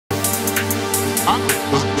Do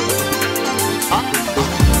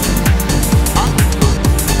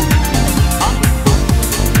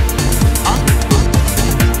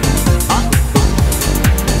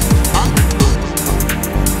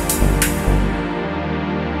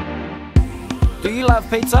you love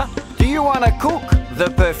pizza? Do you want to cook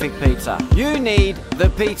the perfect pizza? You need the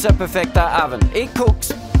Pizza Perfector oven. It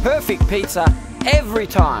cooks perfect pizza every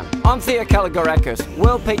time. I'm Theo Kalegorakas,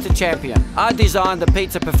 World Pizza Champion. I designed the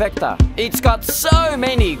Pizza Perfector. It's got so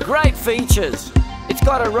many great features. It's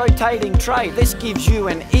got a rotating tray. This gives you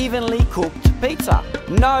an evenly cooked pizza.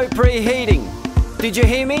 No preheating. Did you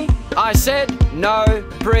hear me? I said no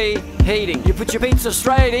preheating. You put your pizza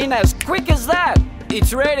straight in as quick as that.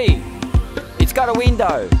 It's ready. It's got a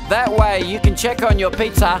window. That way you can check on your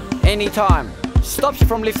pizza anytime. Stops you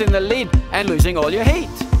from lifting the lid and losing all your heat.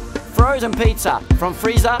 Frozen pizza from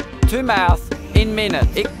freezer to mouth in minutes.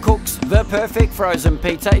 It cooks the perfect frozen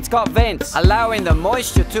pizza. It's got vents allowing the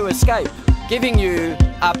moisture to escape, giving you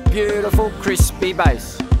a beautiful crispy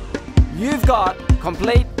base. You've got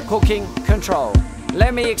complete cooking control.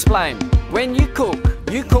 Let me explain. When you cook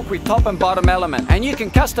with top and bottom element, and you can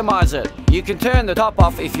customize it. You can turn the top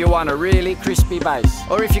off if you want a really crispy base.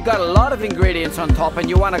 Or if you've got a lot of ingredients on top and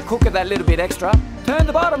you want to cook it that little bit extra, turn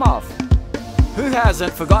the bottom off. Who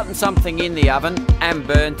hasn't forgotten something in the oven and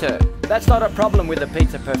burnt it? That's not a problem with the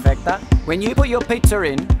Pizza Perfector. When you put your pizza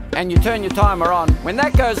in and you turn your timer on, when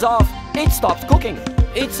that goes off, it stops cooking.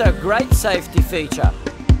 It's a great safety feature.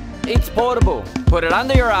 It's portable. Put it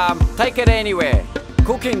under your arm, take it anywhere.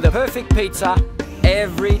 Cooking the perfect pizza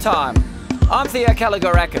every time. I'm Theo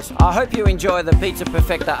Kalegorakas. I hope you enjoy the Pizza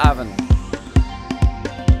Perfector oven.